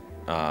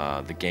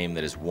the game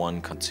that is one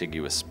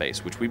contiguous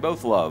space, which we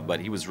both love, but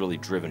he was really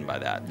driven by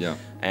that. Yeah.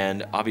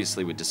 And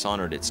obviously with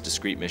Dishonored, it's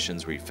discrete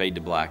missions where you fade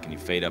to black and you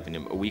fade up, and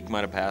a week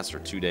might have passed or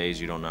 2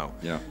 days, you don't know.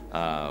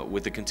 Yeah.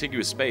 With the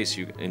contiguous space,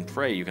 in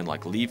Prey, you can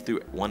like leave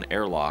through one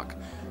airlock,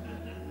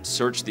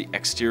 search the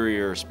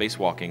exterior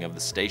spacewalking of the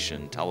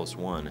station, Talos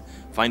 1,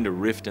 find a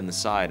rift in the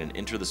side and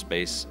enter the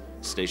space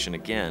station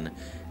again,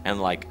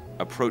 and like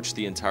approach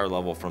the entire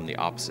level from the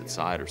opposite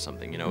side or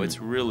something. You know,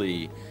 it's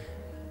really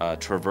a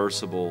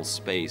traversable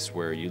space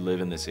where you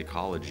live in this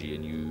ecology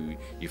and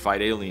you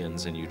fight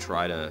aliens and you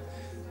try to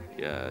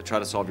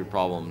solve your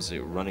problems,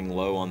 running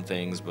low on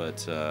things,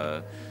 but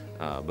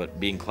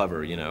being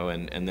clever, you know,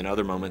 and then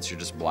other moments you're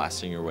just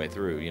blasting your way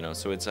through, you know.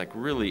 So it's like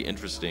really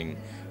interesting,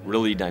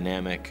 really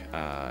dynamic,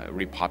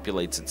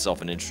 repopulates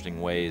itself in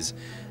interesting ways.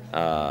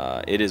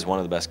 It is one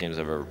of the best games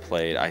I've ever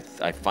played.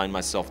 I find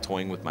myself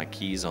toying with my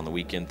keys on the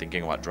weekend,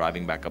 thinking about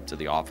driving back up to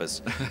the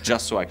office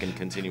just so I can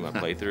continue my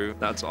playthrough.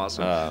 That's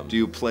awesome. Do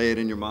you play it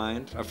in your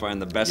mind? I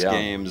find the best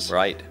games,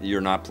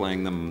 you're not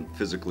playing them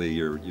physically,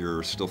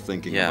 you're still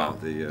thinking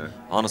about the...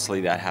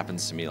 Honestly, that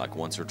happens to me like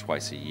once or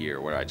twice a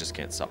year where I just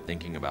can't stop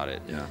thinking about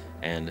it. Yeah.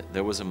 And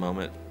there was a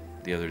moment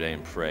the other day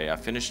in Prey. I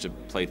finished a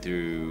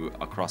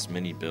playthrough across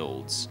many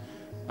builds,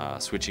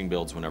 switching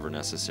builds whenever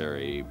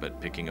necessary, but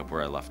picking up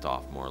where I left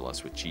off more or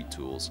less with cheat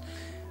tools.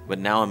 But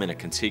now I'm in a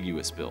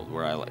contiguous build,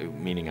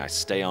 meaning I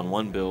stay on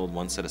one build,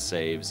 one set of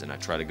saves, and I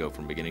try to go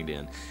from beginning to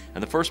end.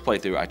 And the first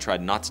playthrough, I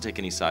tried not to take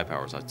any psi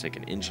powers. I was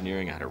taking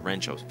engineering, I had a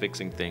wrench, I was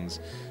fixing things,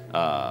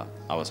 I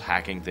was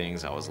hacking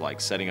things, I was like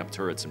setting up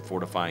turrets and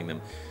fortifying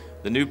them.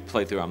 The new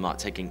playthrough, I'm not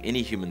taking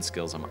any human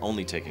skills, I'm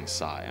only taking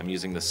psi. I'm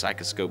using the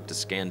psychoscope to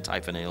scan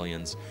Typhon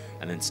aliens,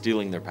 and then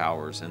stealing their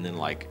powers, and then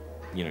like,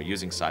 you know,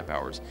 using psi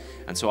powers.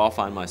 And so I'll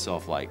find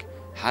myself like,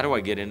 how do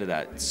I get into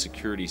that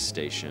security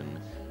station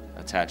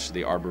attached to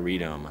the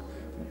Arboretum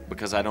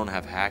because I don't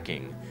have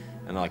hacking?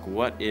 And like,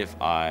 what if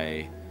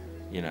I,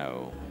 you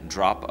know,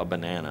 drop a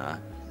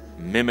banana,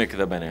 mimic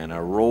the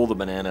banana, roll the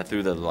banana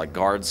through the like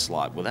guard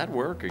slot? Will that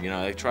work? Or, you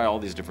know, they try all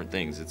these different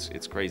things.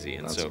 It's crazy.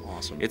 And That's so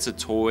awesome. It's a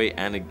toy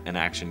and an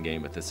action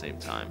game at the same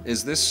time.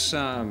 Is this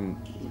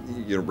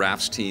your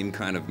Raph's team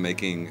kind of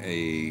making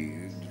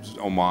a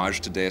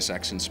homage to Deus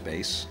Ex in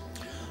space?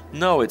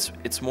 No,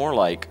 it's more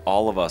like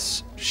all of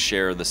us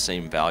share the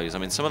same values. I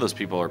mean, some of those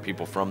people are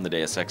people from the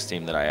Deus Ex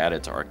team that I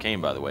added to Arcane,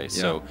 by the way.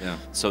 So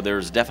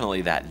there's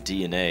definitely that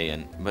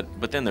DNA,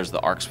 but then there's the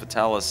Arx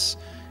Fatalis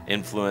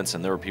influence,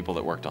 and there were people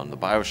that worked on the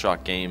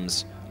BioShock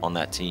games on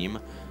that team,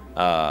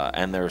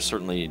 and there are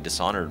certainly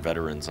Dishonored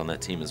veterans on that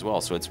team as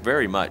well. So it's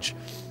very much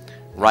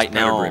right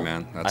now.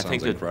 Man. That I sounds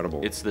think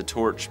incredible. It's the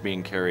torch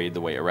being carried the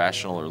way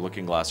Irrational or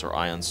Looking Glass or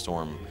Ion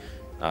Storm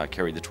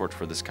carried the torch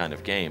for this kind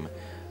of game.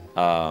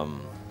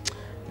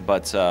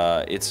 But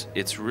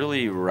it's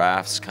really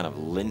Raph's kind of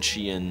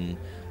Lynchian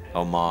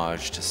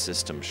homage to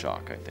System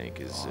Shock, I think,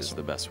 is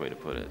the best way to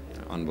put it.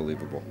 You know?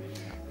 Unbelievable.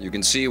 You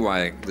can see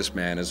why this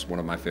man is one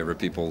of my favorite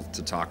people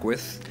to talk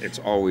with. It's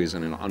always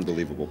an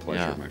unbelievable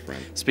pleasure, my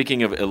friend.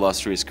 Speaking of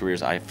illustrious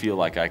careers, I feel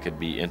like I could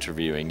be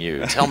interviewing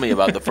you. Tell me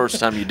about the first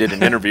time you did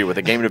an interview with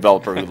a game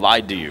developer who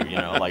lied to you. You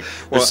know, like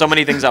there's so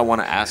many things I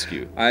want to ask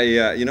you.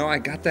 I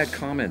got that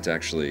comment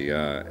actually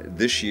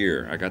this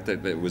year. I got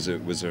that. It was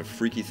a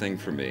freaky thing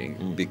for me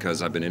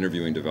because I've been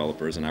interviewing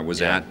developers, and I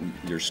was at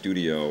your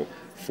studio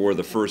for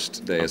the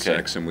first Deus Okay.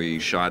 Ex, and we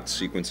shot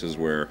sequences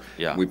where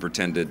Yeah. we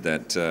pretended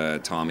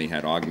that Tommy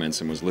had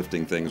augments and was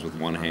lifting things with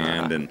one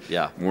hand, and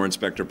Yeah. Warren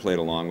Spector played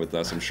along with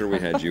us. I'm sure we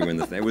had you in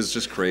the thing. It was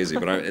just crazy,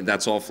 but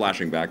that's all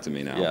flashing back to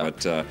me now. Yeah.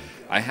 But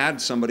I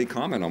had somebody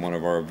comment on one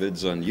of our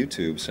vids on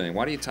YouTube saying,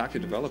 "Why do you talk to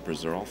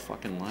developers? They're all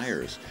fucking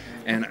liars."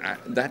 And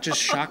that just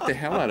shocked the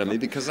hell out of me,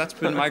 because that's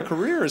been my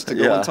career, is to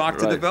go Yeah, and talk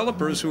to right.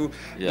 developers who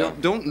Yeah.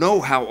 don't know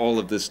how all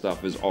of this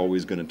stuff is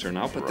always going to turn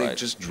out, but they Right.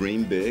 just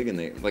dream big, and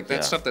they like that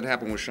Yeah. stuff that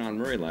happened with Sean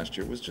Murray last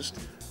year was just,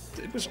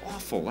 it was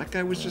awful. That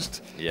guy was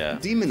just Yeah.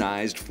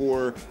 demonized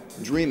for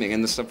dreaming,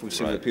 and the stuff we've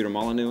seen Right. with Peter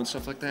Molyneux and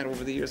stuff like that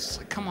over the years. It's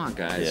like, come on,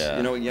 guys. Yeah.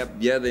 You know,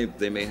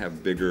 they may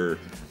have bigger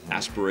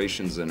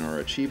aspirations than are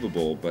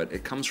achievable, but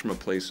it comes from a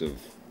place of,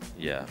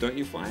 Yeah. don't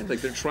you find?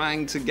 Like they're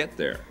trying to get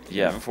there. you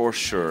Yeah, know? for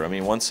sure. I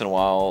mean, once in a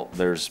while,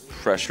 there's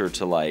pressure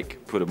to like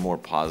put a more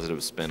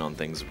positive spin on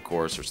things, of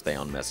course, or stay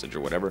on message or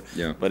whatever.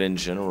 Yeah. But in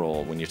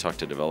general, when you talk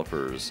to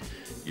developers,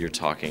 you're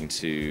talking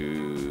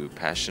to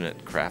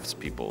passionate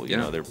craftspeople. You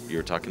Yeah. know,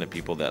 you're talking to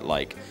people that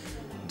like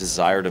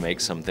desire to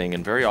make something,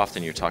 and very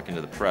often you're talking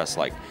to the press.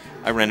 Like,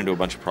 I ran into a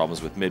bunch of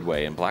problems with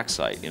Midway and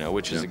Blacksite, you know,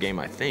 which is Yeah. a game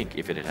I think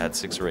if it had had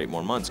 6 or 8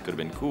 more months could have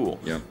been cool.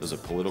 Yeah. There's a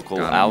political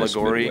God, I miss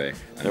allegory. Midway.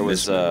 I There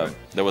miss was Midway.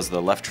 there was the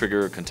left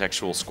trigger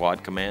contextual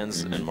squad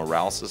commands Mm-hmm. and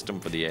morale system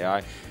for the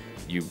AI.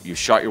 You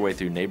shot your way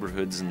through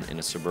neighborhoods in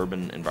a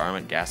suburban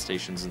environment, gas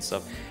stations and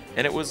stuff,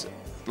 and it was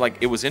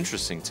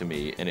interesting to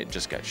me, and it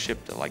just got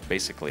shipped like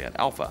basically at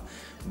alpha.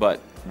 But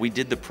we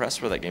did the press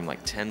for that game like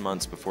 10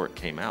 months before it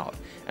came out,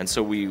 and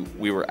so we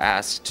were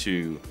asked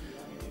to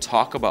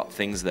talk about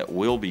things that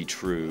will be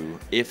true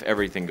if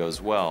everything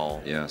goes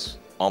well. Yes.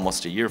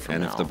 Almost a year from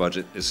And now. if the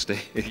budget is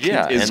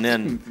Yeah, is and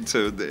then-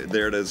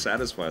 there to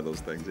satisfy those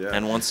things. Yeah.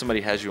 And once somebody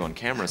has you on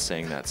camera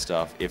saying that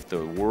stuff, if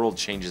the world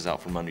changes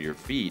out from under your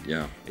feet,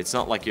 Yeah. it's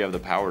not like you have the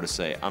power to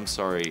say, I'm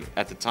sorry,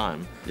 at the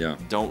time, Yeah.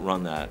 don't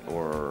run that,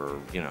 or,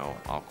 you know,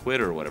 I'll quit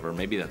or whatever.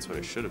 Maybe that's what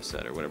I should have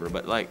said or whatever.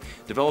 But, like,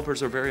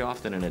 developers are very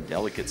often in a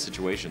delicate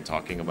situation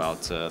talking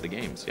about the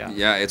games. Yeah.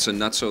 Yeah, it's a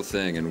nutso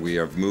thing, and we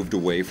have moved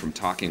away from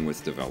talking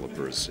with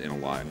developers in a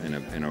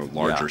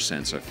larger Yeah.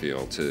 sense. I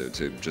feel to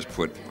just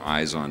put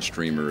eyes on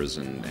streamers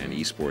and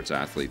esports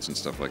athletes and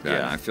stuff like that. Yeah.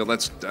 And I feel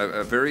that's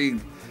a very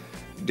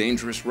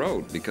dangerous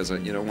road, because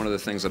you know, one of the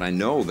things that I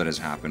know that has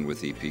happened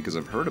with EP, because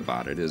I've heard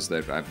about it, is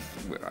that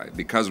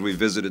because we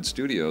visited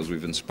studios,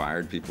 we've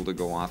inspired people to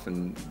go off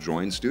and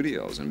join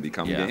studios and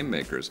become Yeah. game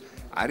makers.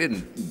 I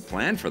didn't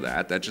plan for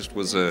that. That just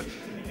was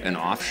an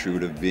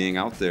offshoot of being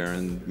out there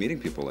and meeting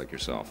people like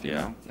yourself. You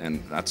Yeah. know?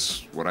 And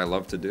that's what I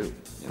love to do.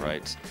 you know?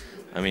 Right.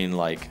 I mean,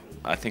 like,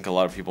 I think a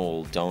lot of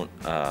people don't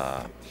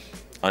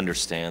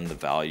understand the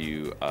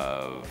value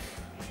of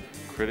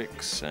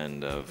critics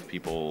and of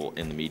people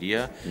in the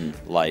media.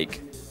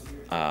 Like,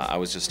 I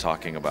was just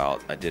talking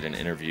about, I did an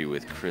interview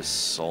with Chris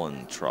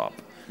Sullentrop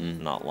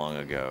not long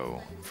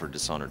ago for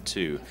Dishonored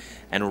 2.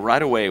 And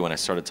right away when I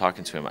started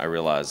talking to him, I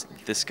realized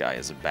this guy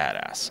is a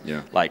badass.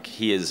 Yeah. Like,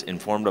 he is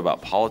informed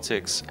about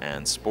politics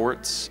and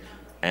sports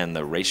and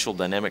the racial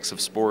dynamics of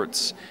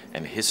sports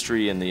and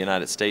history in the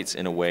United States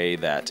in a way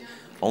that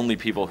only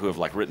people who have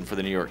like written for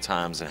the New York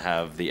Times and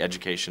have the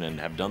education and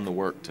have done the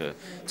work to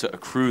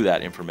accrue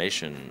that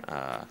information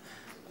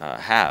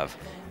have.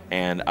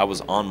 And I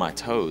was on my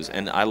toes,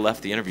 and I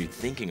left the interview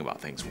thinking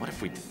about things. What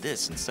if we did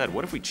this instead?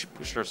 What if we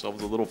pushed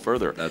ourselves a little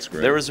further? That's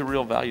great. There is a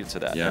real value to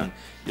that. Yeah. And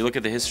you look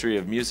at the history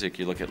of music,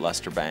 you look at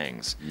Lester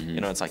Bangs. Mm-hmm.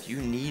 You know, it's like you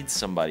need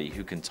somebody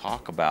who can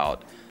talk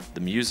about the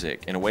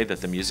music in a way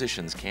that the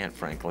musicians can't,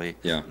 frankly.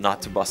 Yeah.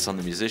 Not to bust on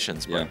the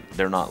musicians, but Yeah.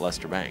 they're not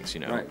Lester Bangs, you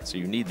know? Right. So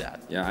you need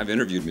that. Yeah, I've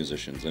interviewed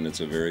musicians, and it's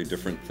a very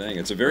different thing.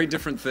 It's a very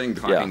different thing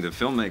talking Yeah. to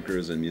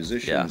filmmakers and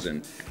musicians, Yeah.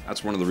 and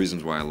that's one of the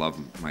reasons why I love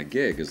my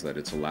gig, is that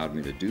it's allowed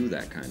me to do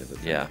that kind of a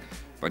thing. Yeah.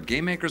 But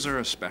game makers are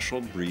a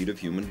special breed of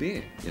human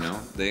being. You know,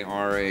 they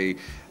are a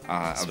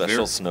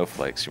Special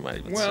snowflakes, you might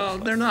even say. well,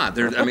 they're not.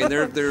 They're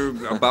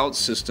about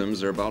systems.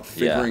 They're about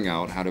Yeah. figuring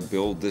out how to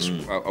build this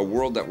a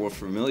world that we're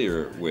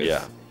familiar with.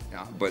 Yeah.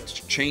 But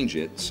change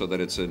it so that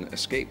it's an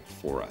escape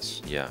for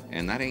us. Yeah.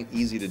 And that ain't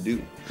easy to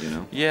do. You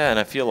know. Yeah, and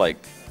I feel like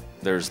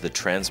there's the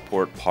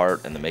transport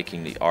part and the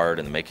making the art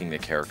and the making the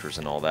characters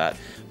and all that.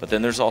 But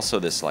then there's also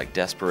this like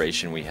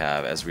desperation we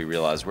have as we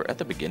realize we're at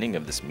the beginning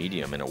of this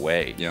medium in a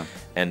way. Yeah.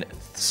 And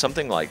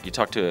something like, you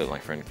talk to my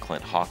friend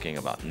Clint Hawking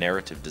about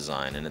narrative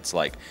design, and it's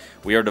like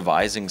we are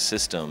devising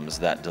systems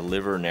that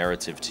deliver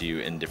narrative to you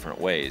in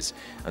different ways.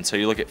 And so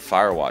you look at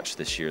Firewatch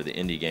this year, the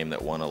indie game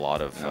that won a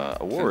lot of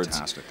awards.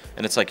 Fantastic.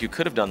 And it's like you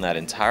could have done that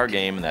entire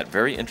game in that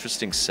very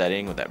interesting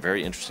setting with that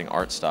very interesting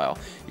art style.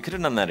 You could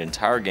have done that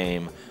entire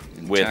game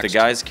with the text.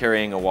 guys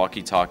carrying a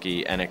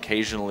walkie-talkie, and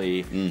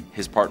occasionally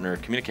his partner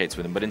communicates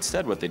with him. But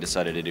instead, what they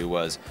decided to do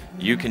was,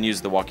 you can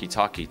use the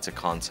walkie-talkie to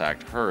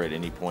contact her at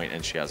any point,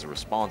 and she has a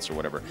response or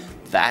whatever.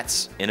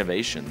 That's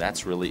innovation.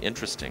 That's really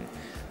interesting.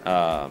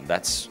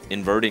 That's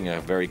inverting a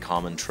very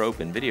common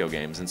trope in video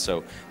games, and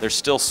so there's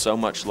still so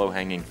much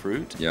low-hanging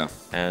fruit. Yeah.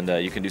 And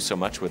you can do so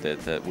much with it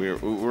that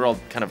we're all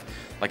kind of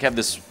like have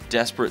this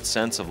desperate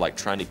sense of like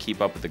trying to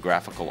keep up with the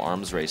graphical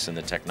arms race and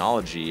the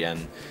technology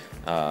and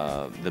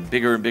the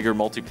bigger and bigger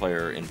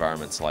multiplayer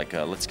environments. Like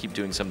let's keep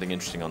doing something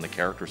interesting on the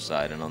character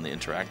side and on the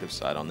interactive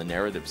side, on the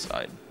narrative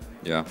side.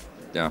 Yeah,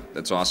 yeah,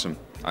 that's awesome.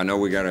 I know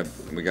we gotta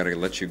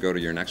let you go to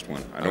your next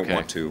one. I don't Okay.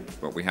 want to,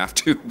 but we have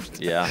to.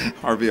 Yeah.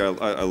 Harvey, I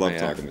love Yeah.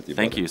 talking with you.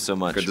 Thank brother. you so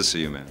much. Good to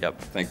see you, man.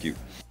 Yep. Thank you.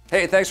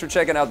 Hey, thanks for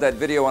checking out that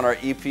video on our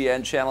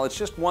EPN channel. It's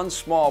just one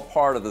small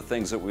part of the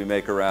things that we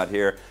make around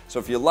here. So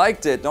if you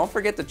liked it, don't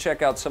forget to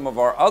check out some of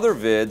our other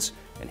vids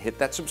and hit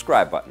that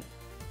subscribe button.